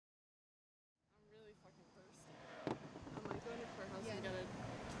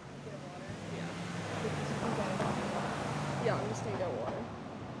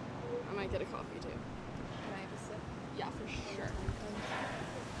coffee too. Can I have a sip? Yeah, for sure.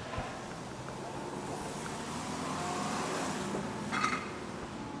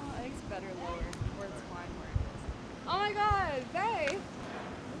 I think it's better lower, or it's fine where it is. Oh my god, Faye!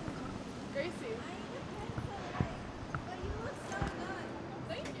 Gracie. But you look so good.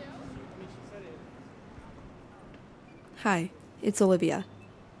 Thank you. Hi, it's Olivia.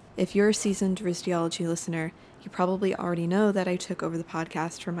 If you're a seasoned Ristiology listener, you probably already know that I took over the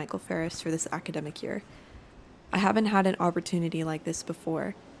podcast from Michael Ferris for this academic year. I haven't had an opportunity like this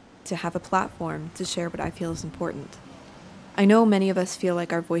before, to have a platform to share what I feel is important. I know many of us feel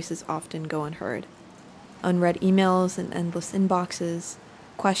like our voices often go unheard. Unread emails and endless inboxes,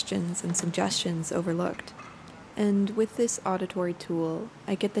 questions and suggestions overlooked. And with this auditory tool,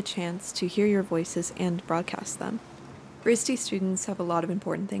 I get the chance to hear your voices and broadcast them. RISD students have a lot of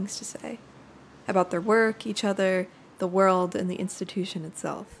important things to say about their work, each other, the world, and the institution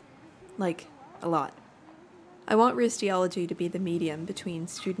itself. Like, a lot. I want RISDology to be the medium between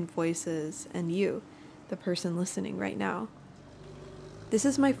student voices and you, the person listening right now. This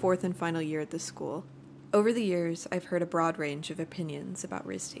is my 4th and final year at this school. Over the years, I've heard a broad range of opinions about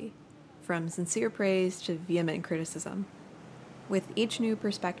RISD, from sincere praise to vehement criticism. With each new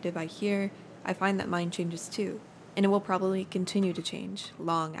perspective I hear, I find that mine changes too, and it will probably continue to change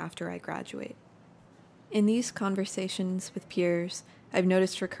long after I graduate. In these conversations with peers, I've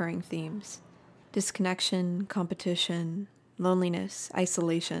noticed recurring themes: disconnection, competition, loneliness,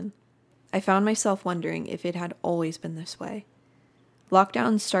 isolation. I found myself wondering if it had always been this way.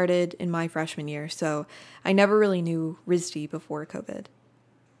 Lockdown started in my freshman year, so I never really knew RISD before COVID.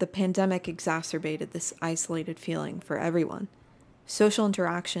 The pandemic exacerbated this isolated feeling for everyone. Social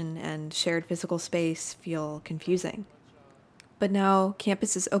interaction and shared physical space feel confusing. But now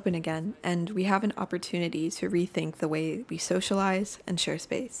campus is open again, and we have an opportunity to rethink the way we socialize and share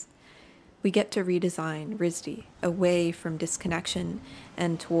space. We get to redesign RISD away from disconnection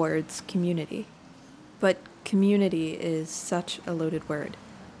and towards community. But community is such a loaded word.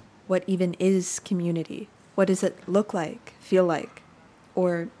 What even is community? What does it look like, feel like?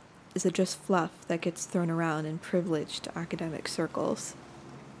 Or is it just fluff that gets thrown around in privileged academic circles?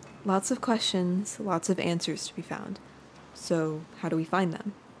 Lots of questions, lots of answers to be found. So how do we find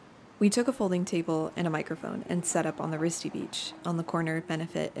them? We took a folding table and a microphone and set up on the RISD beach on the corner of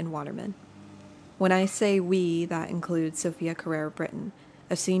Benefit and Waterman. When I say we, that includes Sophia Carrera-Britton,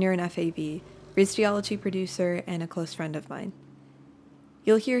 a senior in FAV, RISDology producer, and a close friend of mine.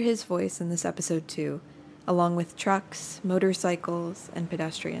 You'll hear his voice in this episode too, along with trucks, motorcycles, and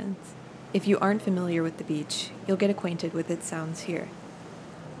pedestrians. If you aren't familiar with the beach, you'll get acquainted with its sounds here.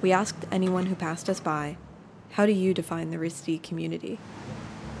 We asked anyone who passed us by, how do you define the RISD community?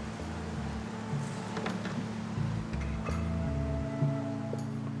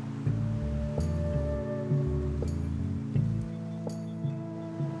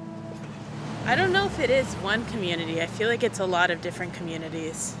 I don't know if it is one community. I feel like it's a lot of different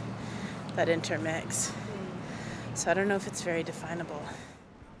communities that intermix. So I don't know if it's very definable.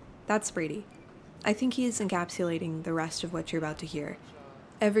 That's Brady. I think he's encapsulating the rest of what you're about to hear.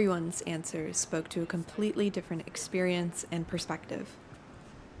 Everyone's answers spoke to a completely different experience and perspective.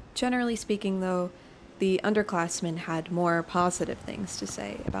 Generally speaking, though, the underclassmen had more positive things to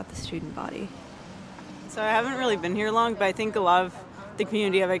say about the student body. So I haven't really been here long, but I think a lot of the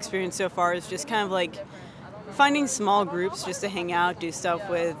community I've experienced so far is just kind of like finding small groups just to hang out, do stuff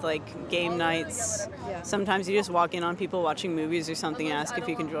with, like game nights. Sometimes you just walk in on people watching movies or something and ask if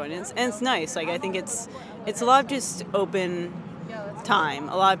you can join. And it's nice. Like I think it's a lot of just open time.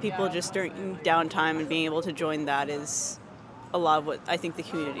 A lot of people just during downtime and being able to join that is a lot of what I think the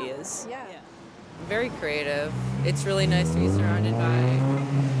community is. Yeah. Very creative. It's really nice to be surrounded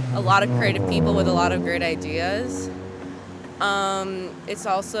by a lot of creative people with a lot of great ideas. It's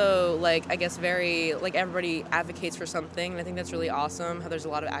also, like, I guess very, like, everybody advocates for something, and I think that's really awesome, how there's a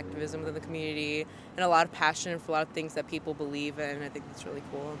lot of activism within the community and a lot of passion for a lot of things that people believe in. I think that's really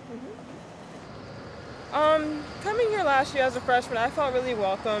cool. Coming here last year as a freshman, I felt really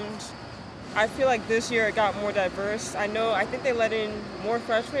welcomed. I feel like this year it got more diverse. I think they let in more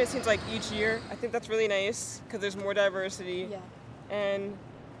freshmen, it seems like each year. I think that's really nice because there's more diversity. Yeah. And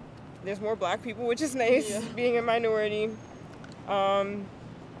there's more black people, which is nice, being a minority.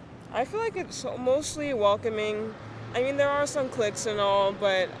 I feel like it's mostly welcoming. I mean, there are some cliques and all,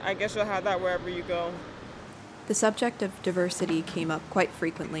 but I guess you'll have that wherever you go. The subject of diversity came up quite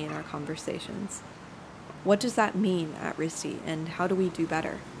frequently in our conversations. What does that mean at RISD, and how do we do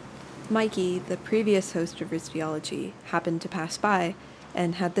better? Mikey, the previous host of RISDology, happened to pass by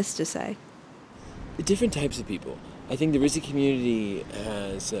and had this to say. Different types of people. I think the RISD community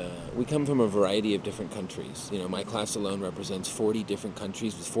has, we come from a variety of different countries. You know, my class alone represents 40 different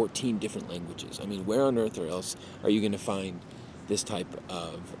countries with 14 different languages. I mean, where on earth or else are you going to find this type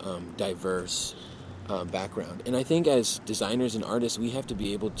of diverse background? And I think as designers and artists, we have to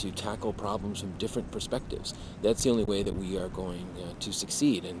be able to tackle problems from different perspectives. That's the only way that we are going to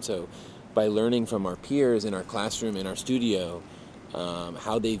succeed. And so by learning from our peers in our classroom, in our studio,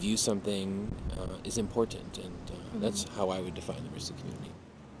 how they view something is important, and that's how I would define the RISD community.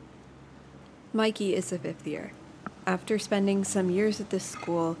 Mikey is a fifth year. After spending some years at this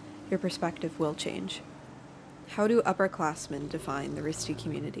school, your perspective will change. How do upperclassmen define the RISD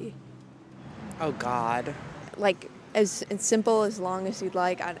community? Oh, God. Like, as simple, as long as you'd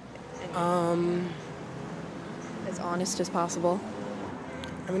like. As honest as possible.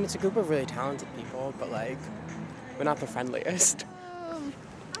 I mean, it's a group of really talented people, but, like, we're not the friendliest.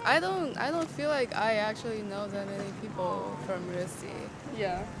 I don't feel like I actually know that many people from RISD.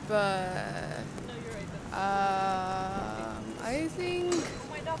 Yeah. But I think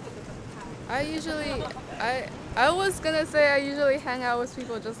I was gonna say I usually hang out with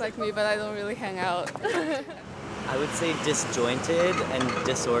people just like me, but I don't really hang out. I would say disjointed and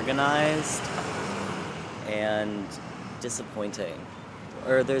disorganized and disappointing.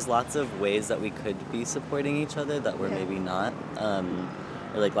 Or there's lots of ways that we could be supporting each other that we're maybe not.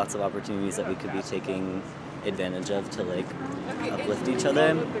 Or like lots of opportunities that we could be taking advantage of to like uplift each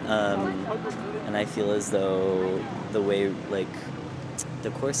other. And I feel as though the way like the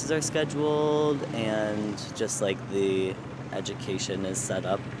courses are scheduled and just like the education is set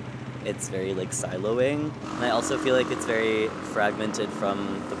up, it's very like siloing. And I also feel like it's very fragmented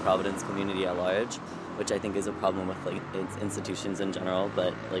from the Providence community at large, which I think is a problem with like institutions in general,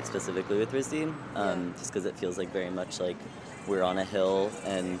 but like specifically with RISD, just because it feels like very much like we're on a hill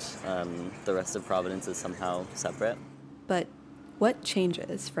and the rest of Providence is somehow separate. But what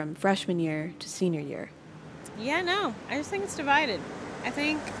changes from freshman year to senior year? Yeah, no, I just think it's divided. I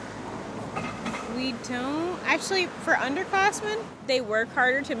think we don't, actually for underclassmen, they work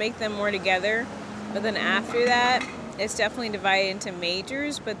harder to make them more together, but then after that, it's definitely divided into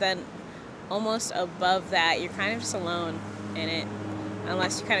majors, but then almost above that, you're kind of just alone in it,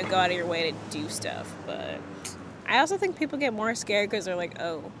 unless you kind of go out of your way to do stuff. But I also think people get more scared because they're like,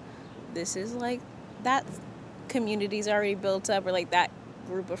 oh, this is like, that community's already built up, or like that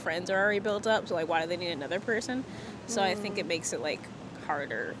group of friends are already built up, so like why do they need another person? So I think it makes it like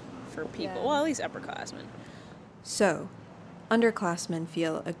harder for people, well, at least upperclassmen. So, underclassmen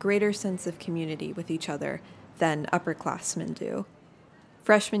feel a greater sense of community with each other than upperclassmen do.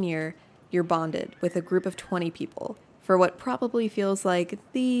 Freshman year, you're bonded with a group of 20 people for what probably feels like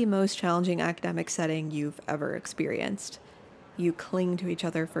the most challenging academic setting you've ever experienced. You cling to each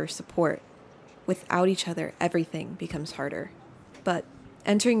other for support. Without each other, everything becomes harder. But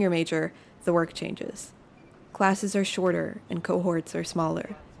entering your major, the work changes. Classes are shorter and cohorts are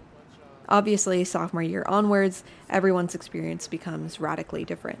smaller. Obviously, sophomore year onwards, everyone's experience becomes radically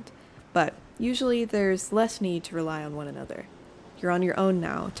different. But usually there's less need to rely on one another. You're on your own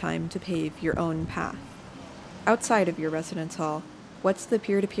now, time to pave your own path. Outside of your residence hall, what's the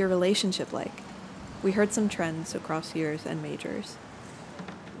peer-to-peer relationship like? We heard some trends across years and majors.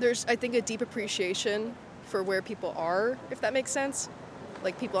 There's, I think, a deep appreciation for where people are, if that makes sense.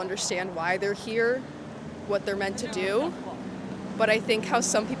 Like, people understand why they're here, what they're meant to do. But I think how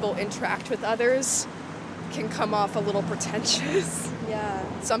some people interact with others can come off a little pretentious. Yeah.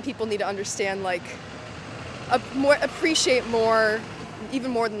 Some people need to understand, like, appreciate more,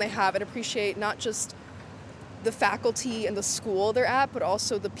 even more than they have, and appreciate not just the faculty and the school they're at, but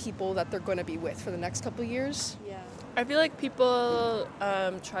also the people that they're going to be with for the next couple of years. Yeah. I feel like people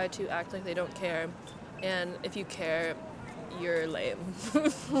try to act like they don't care, and if you care, you're lame.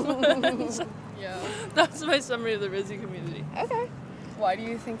 Yeah. That's my summary of the RISD community. Okay. Why do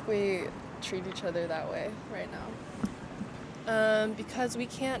you think we treat each other that way right now? Because we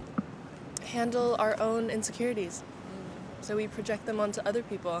can't handle our own insecurities. So we project them onto other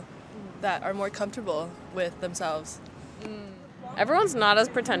people that are more comfortable with themselves. Everyone's not as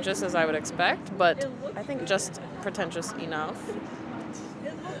pretentious as I would expect, but I think just pretentious enough.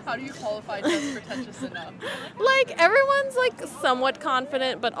 How do you qualify just pretentious enough? Like, everyone's, like, somewhat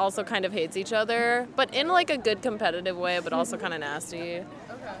confident, but also kind of hates each other, but in, like, a good competitive way, but also kind of nasty. Okay.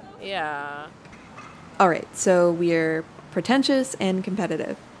 Yeah. All right, so we're pretentious and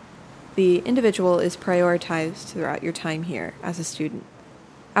competitive. The individual is prioritized throughout your time here as a student.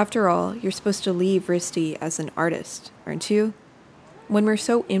 After all, you're supposed to leave RISD as an artist, aren't you? When we're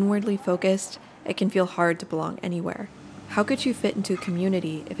so inwardly focused, it can feel hard to belong anywhere. How could you fit into a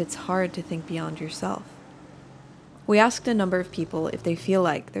community if it's hard to think beyond yourself? We asked a number of people if they feel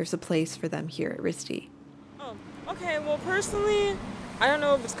like there's a place for them here at RISD. Okay, well, personally, I don't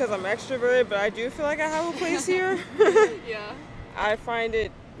know if it's because I'm extroverted, but I do feel like I have a place here. Yeah. I find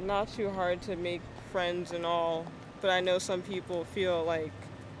it not too hard to make friends and all, but I know some people feel like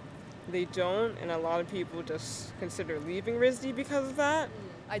they don't, and a lot of people just consider leaving RISD because of that.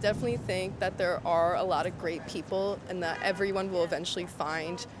 I definitely think that there are a lot of great people and that everyone will eventually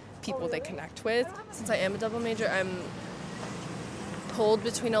find people they connect with. Since I am a double major, I'm pulled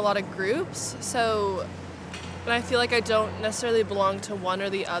between a lot of groups, so and I feel like I don't necessarily belong to one or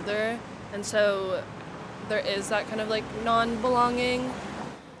the other, and so there is that kind of like non-belonging.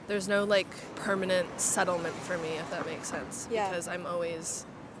 There's no like permanent settlement for me, if that makes sense, because I'm always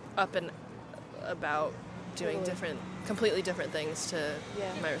up and about doing completely different things to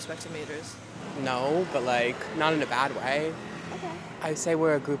my respective majors. No, but like not in a bad way. Okay. I say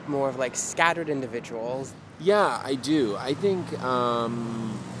we're a group more of like scattered individuals. Yeah, I do. I think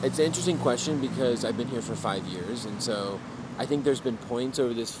it's an interesting question because I've been here for 5 years, and so I think there's been points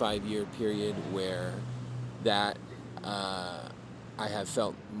over this 5-year period where that I have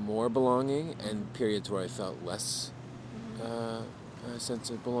felt more belonging, and periods where I felt less a sense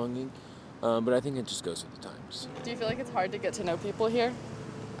of belonging. But I think it just goes with the times. Do you feel like it's hard to get to know people here?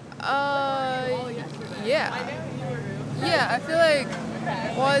 Yeah. Yeah, I feel like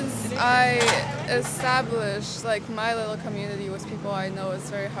once I establish like my little community with people I know, it's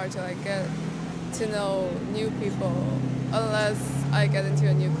very hard to like get to know new people unless I get into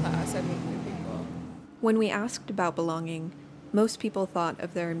a new class and meet new people. When we asked about belonging, most people thought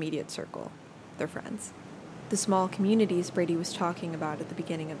of their immediate circle, their friends. The small communities Brady was talking about at the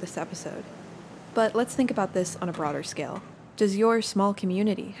beginning of this episode. But let's think about this on a broader scale. Does your small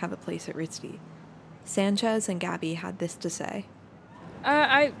community have a place at RISD? Sanchez and Gabby had this to say.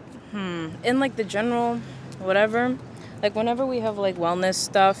 In like the general whatever, like whenever we have like wellness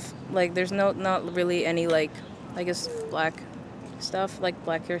stuff, like there's not really any like, I guess, black stuff, like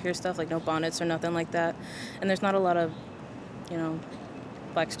black hair stuff, like no bonnets or nothing like that. And there's not a lot of,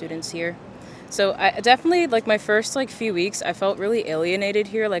 black students here. So I definitely, like my first like few weeks, I felt really alienated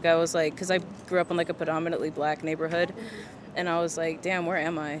here. Like I was like, because I grew up in like a predominantly black neighborhood. And I was like, damn, where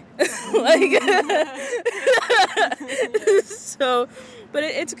am I? So, but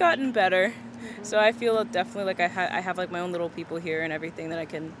it's gotten better. So I feel definitely like I have like my own little people here and everything that I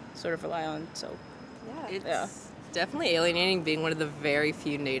can sort of rely on. So, It's definitely alienating being one of the very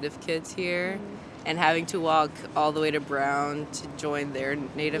few Native kids here and having to walk all the way to Brown to join their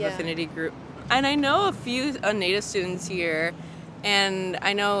Native affinity group. And I know a few Native students here. And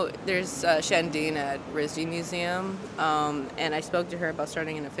I know there's Shandine at RISD Museum, and I spoke to her about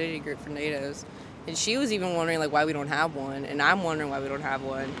starting an affinity group for Natives, and she was even wondering like why we don't have one, and I'm wondering why we don't have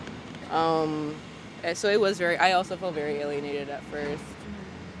one. And so it was I also felt very alienated at first,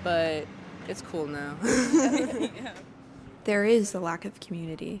 but it's cool now. There is a lack of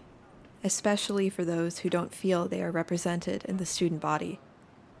community, especially for those who don't feel they are represented in the student body.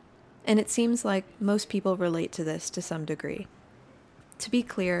 And it seems like most people relate to this to some degree. To be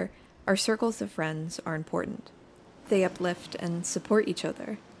clear, our circles of friends are important. They uplift and support each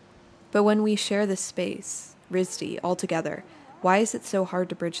other. But when we share this space, RISD, all together, why is it so hard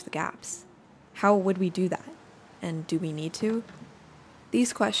to bridge the gaps? How would we do that? And do we need to?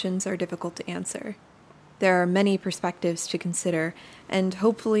 These questions are difficult to answer. There are many perspectives to consider, and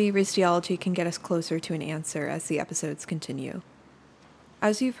hopefully RISDology can get us closer to an answer as the episodes continue.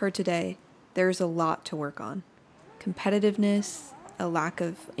 As you've heard today, there's a lot to work on. Competitiveness, a lack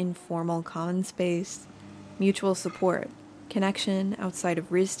of informal common space, mutual support, connection outside of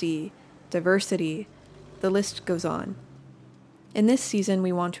RISD, diversity, the list goes on. In this season,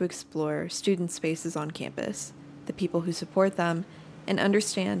 we want to explore student spaces on campus, the people who support them, and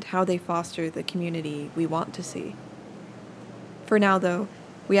understand how they foster the community we want to see. For now, though,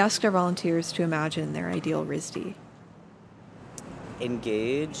 we asked our volunteers to imagine their ideal RISD.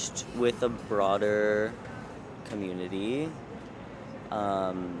 Engaged with a broader community,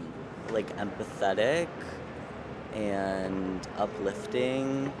 like empathetic and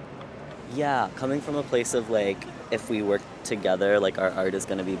uplifting. Yeah, coming from a place of like, if we work together, like our art is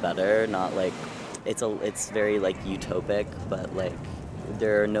gonna be better. Not like it's very like utopic, but like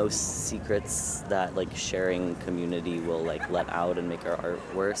there are no secrets that like sharing community will like let out and make our art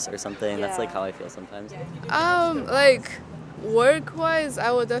worse or something. That's like how I feel sometimes. Like work-wise,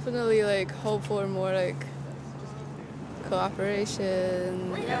 I would definitely like hope for more like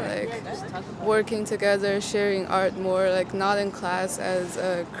cooperation, like working together, sharing art more, like not in class as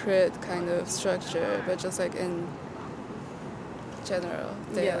a crit kind of structure, but just like in general,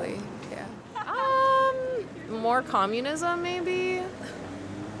 daily. more communism, maybe?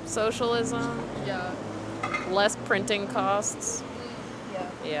 Socialism? Yeah. Less printing costs?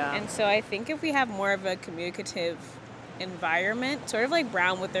 Yeah. And so I think if we have more of a communicative environment, sort of like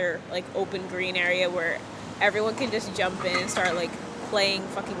Brown with their like open green area where everyone can just jump in and start like playing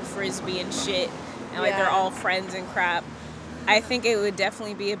fucking frisbee and shit, and like they're all friends and crap. I think it would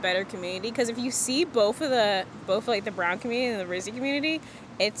definitely be a better community, because if you see both like the Brown community and the RISD community,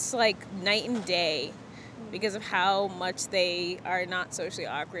 it's like night and day because of how much they are not socially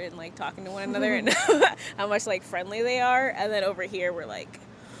awkward and like talking to one another and how much like friendly they are. And then over here we're like,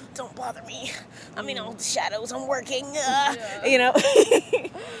 don't bother me, I'm in all the shadows, I'm working, you know.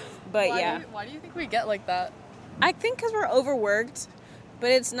 But why do you think we get like that? I think because we're overworked, but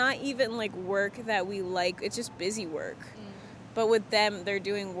it's not even like work that we like, it's just busy work. But with them, they're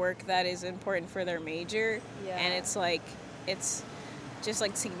doing work that is important for their major, and it's just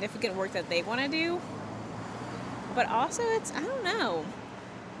like significant work that they want to do. But also it's, I don't know,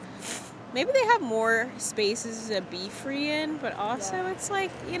 maybe they have more spaces to be free in, but also it's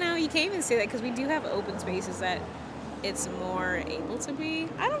like, you know, you can't even say that because we do have open spaces that it's more able to be.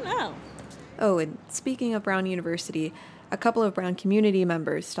 I don't know. Oh, and speaking of Brown University, a couple of Brown community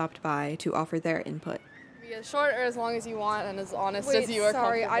members stopped by to offer their input. Be as short or as long as you want and as honest Wait, as you are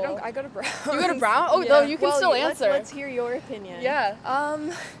sorry, comfortable. I go to Brown. You go to Brown? Oh, no, you can still answer. Let's hear your opinion. Yeah. How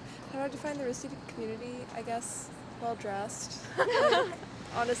do I define the RISD community? I guess well dressed.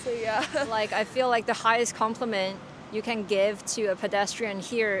 Honestly, yeah. Like, I feel like the highest compliment you can give to a pedestrian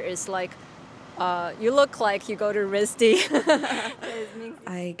here is like, you look like you go to RISD.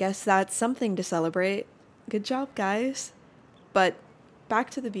 I guess that's something to celebrate. Good job, guys. But back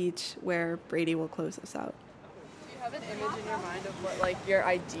to the beach, where Brady will close us out. Do you have an image in your mind of what, like, your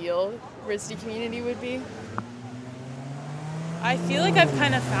ideal RISD community would be? I feel like I've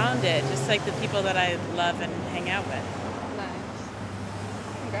kind of found it, just like the people that I love and hang out with. Nice.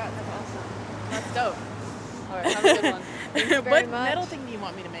 Congrats. That's awesome. That's dope. All right, have a good one. Thank you very What much. metal thing do you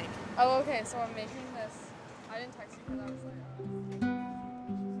want me to make? Oh, okay, so I'm making this. I didn't text you because I was like,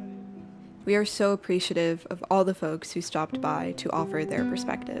 We are so appreciative of all the folks who stopped by to offer their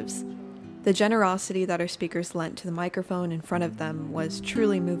perspectives. The generosity that our speakers lent to the microphone in front of them was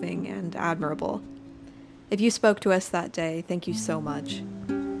truly moving and admirable. If you spoke to us that day, thank you so much.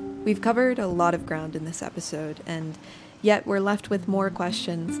 We've covered a lot of ground in this episode, and yet we're left with more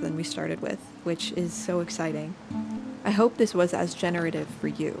questions than we started with, which is so exciting. I hope this was as generative for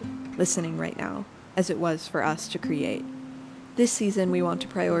you, listening right now, as it was for us to create. This season, we want to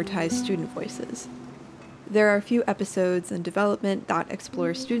prioritize student voices. There are a few episodes in development that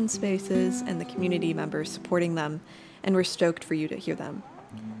explore student spaces and the community members supporting them, and we're stoked for you to hear them.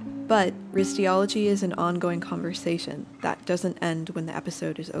 But RISDeology is an ongoing conversation that doesn't end when the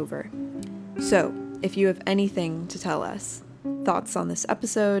episode is over. So, if you have anything to tell us, thoughts on this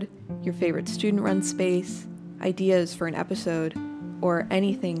episode, your favorite student-run space, ideas for an episode, or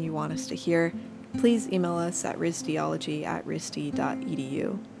anything you want us to hear, please email us at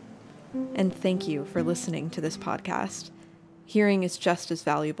risdeology@risd.edu. And thank you for listening to this podcast. Hearing is just as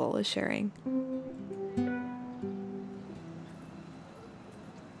valuable as sharing.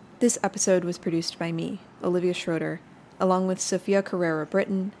 This episode was produced by me, Olivia Schroeder, along with Sophia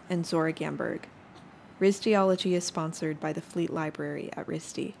Carrera-Britton and Zora Gamberg. RISDeology is sponsored by the Fleet Library at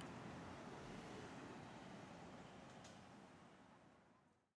RISD.